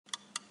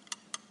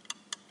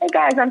Hey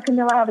guys, I'm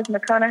Camila Alves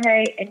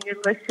McConaughey, and you're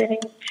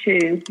listening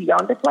to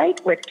Beyond the Plate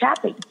with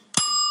Cappy.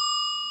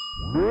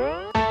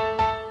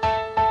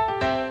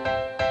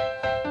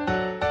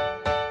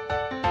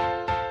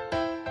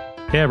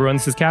 Hey everyone,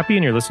 this is Cappy,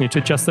 and you're listening to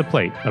Just the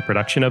Plate, a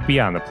production of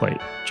Beyond the Plate.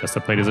 Just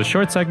the Plate is a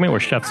short segment where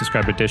chefs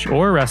describe a dish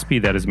or a recipe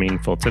that is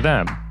meaningful to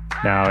them.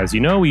 Now, as you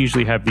know, we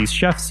usually have these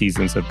chef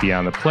seasons of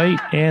Beyond the Plate,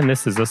 and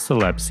this is a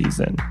celeb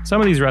season. Some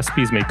of these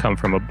recipes may come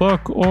from a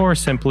book or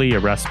simply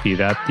a recipe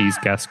that these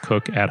guests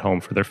cook at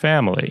home for their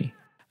family.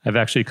 I've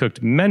actually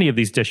cooked many of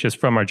these dishes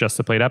from our Just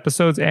the Plate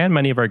episodes, and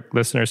many of our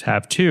listeners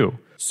have too.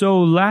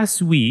 So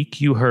last week,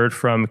 you heard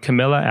from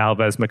Camila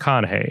Alves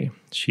McConaughey.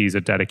 She's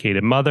a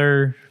dedicated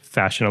mother,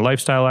 fashion and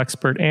lifestyle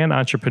expert, and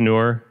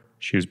entrepreneur.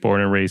 She was born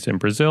and raised in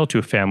Brazil to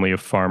a family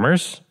of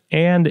farmers.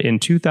 And in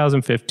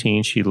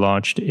 2015, she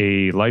launched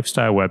a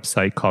lifestyle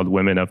website called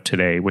Women of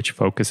Today, which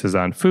focuses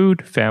on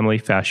food, family,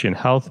 fashion,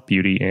 health,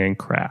 beauty, and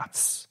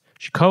crafts.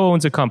 She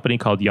co-owns a company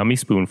called Yummy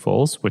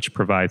Spoonfuls, which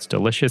provides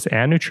delicious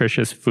and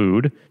nutritious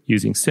food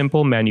using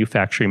simple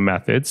manufacturing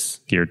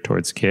methods geared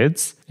towards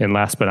kids. And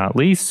last but not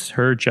least,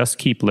 her Just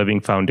Keep Living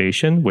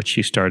Foundation, which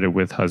she started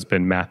with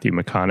husband Matthew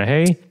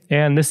McConaughey.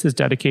 And this is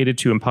dedicated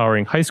to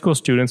empowering high school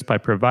students by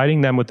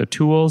providing them with the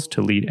tools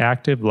to lead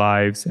active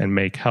lives and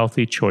make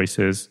healthy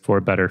choices for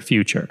a better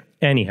future.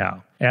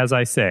 Anyhow, as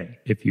I say,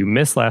 if you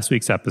missed last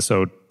week's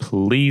episode,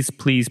 please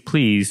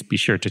be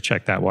sure to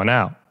check that one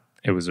out.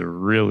 It was a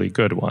really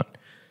good one.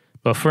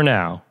 But for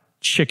now,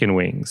 chicken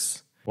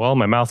wings. Well,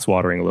 my mouth's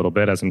watering a little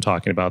bit as I'm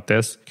talking about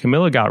this.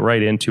 Camila got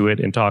right into it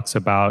and talks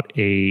about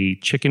a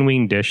chicken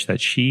wing dish that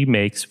she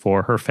makes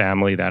for her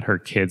family that her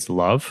kids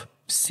love.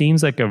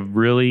 Seems like a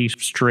really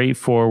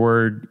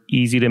straightforward,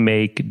 easy to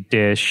make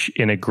dish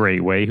in a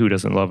great way. Who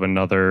doesn't love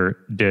another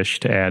dish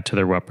to add to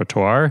their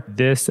repertoire?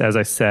 This, as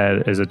I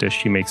said, is a dish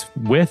she makes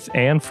with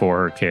and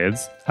for her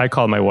kids. I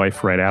called my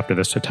wife right after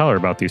this to tell her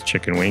about these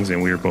chicken wings,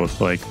 and we were both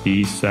like,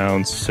 these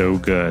sound so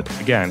good.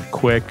 Again,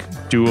 quick,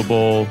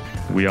 doable.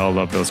 We all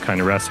love those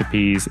kind of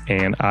recipes,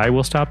 and I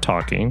will stop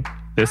talking.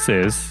 This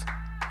is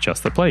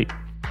Just the Plate.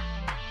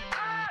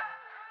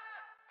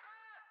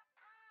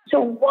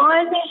 So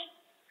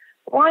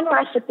one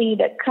recipe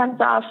that comes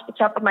off the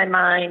top of my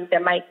mind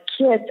that my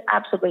kids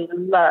absolutely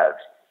love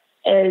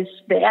is,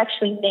 they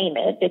actually name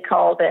it, they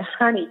call it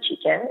honey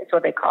chicken, is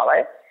what they call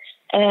it.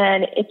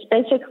 And it's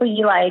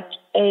basically like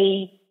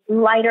a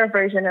lighter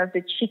version of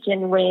the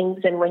chicken wings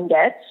and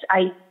wingettes.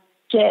 I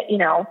get,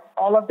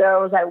 all of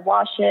those. I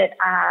wash it.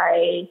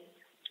 I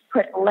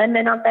put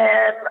lemon on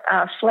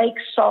them, flake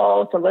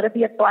salt, a little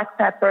bit of black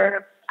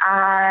pepper.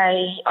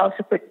 I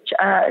also put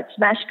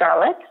smashed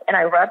garlic, and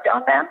I rubbed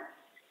on them.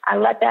 I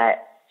let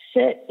that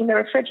sit in the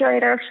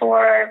refrigerator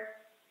for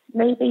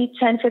maybe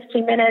 10,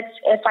 15 minutes.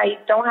 If I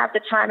don't have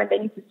the time and they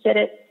need to sit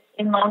it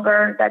in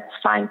longer, that's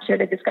fine too.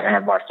 They're just going to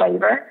have more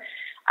flavor.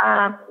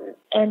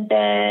 And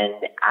then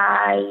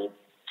I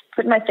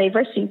put my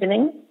favorite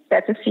seasoning.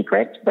 That's a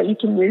secret, but you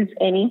can use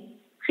any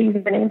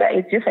seasoning that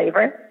is your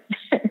favorite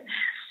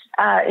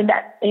in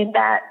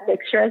that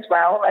mixture as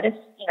well. Let it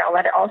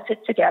all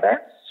sit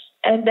together.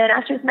 And then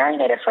after it's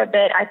marinated for a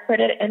bit, I put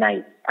it in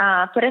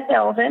the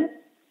oven.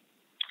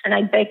 And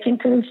I baked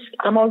into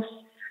almost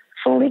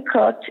fully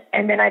cooked,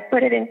 and then I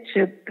put it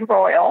into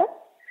broil.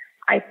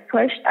 I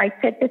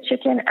take the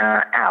chicken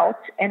out,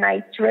 and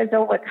I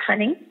drizzle with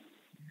honey.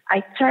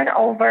 I turn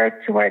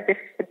over to where the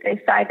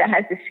side that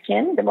has the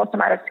skin, the most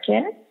amount of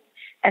skin,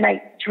 and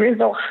I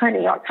drizzle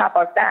honey on top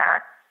of that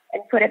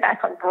and put it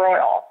back on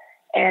broil.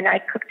 And I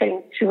cooked it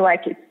into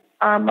like it's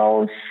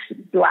almost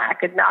black.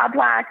 It's not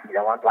black, you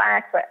don't want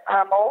black, but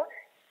almost.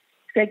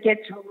 So it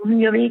gets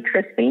really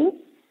crispy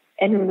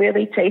and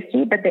really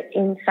tasty, but the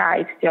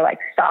inside still like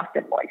soft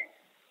and moist.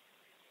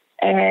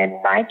 And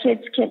my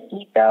kids can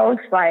eat those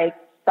like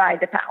by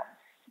the pound.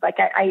 Like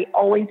I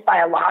always buy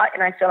a lot,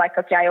 and I feel like,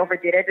 okay, I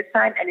overdid it this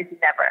time, and it's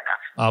never enough.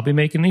 I'll be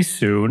making these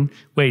soon.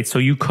 Wait, so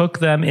you cook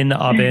them in the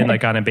oven,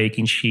 like on a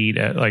baking sheet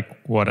at like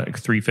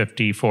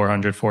 350,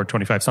 400,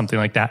 425, something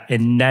like that.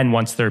 And then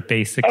once they're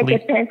basically...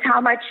 It depends how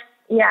much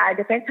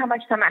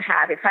time I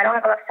have. If I don't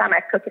have enough time,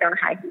 I cook it on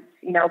high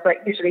heat,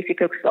 but usually if you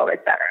cook slow,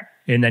 it's better.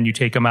 And then you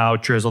take them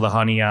out, drizzle the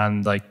honey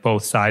on like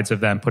both sides of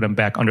them, put them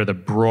back under the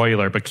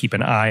broiler, but keep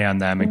an eye on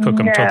them and cook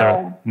them till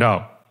they're...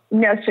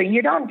 No, so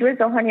you don't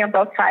drizzle honey on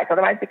both sides,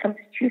 otherwise it becomes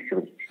too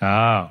sweet.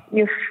 Oh.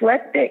 You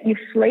flip the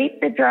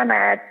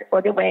drumettes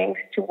or the wings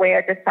to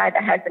where the side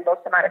that has the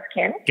most amount of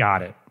skin.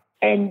 Got it.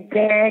 And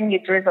then you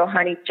drizzle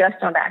honey just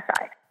on that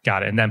side.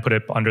 Got it. And then put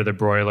it under the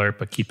broiler,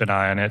 but keep an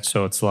eye on it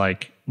so it's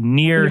like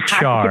near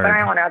charred. You have to keep an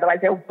eye on it, otherwise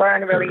it'll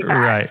burn really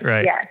fast.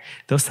 Right. Yes.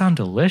 Those sound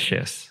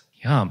delicious.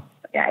 Yum.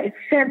 Yeah, it's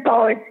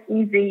simple, it's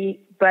easy,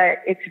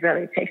 but it's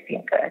really tasty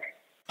and good.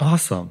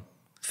 Awesome.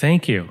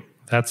 Thank you.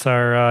 That's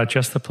our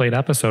Just the Plate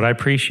episode. I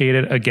appreciate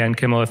it. Again,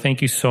 Camila, thank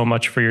you so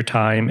much for your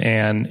time,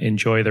 and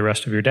enjoy the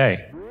rest of your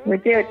day. We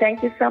do.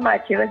 Thank you so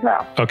much. You as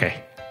well.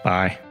 Okay.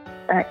 Bye.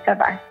 All right.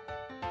 Bye-bye.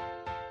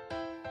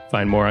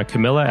 Find more on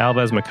Camila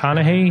Alves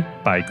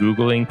McConaughey by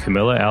Googling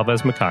Camila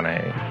Alves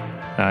McConaughey.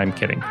 I'm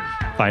kidding.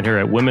 Find her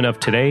at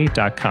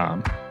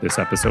womenoftoday.com. This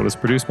episode was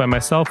produced by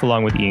myself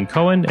along with Ian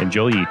Cohen and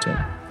Joel Eaton.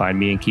 Find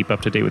me and keep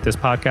up to date with this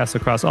podcast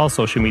across all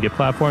social media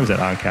platforms at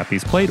On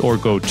Cappy's Plate or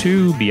go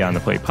to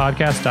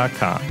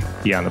beyondtheplatepodcast.com.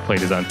 Beyond the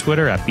Plate is on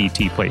Twitter at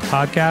BT Plate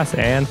Podcast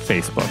and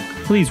Facebook.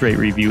 Please rate,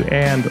 review,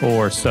 and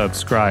or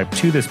subscribe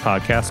to this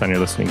podcast on your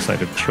listening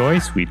site of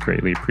choice. We'd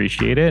greatly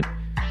appreciate it.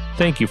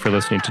 Thank you for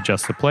listening to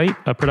Just the Plate,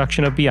 a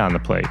production of Beyond the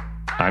Plate.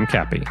 I'm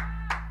Cappy.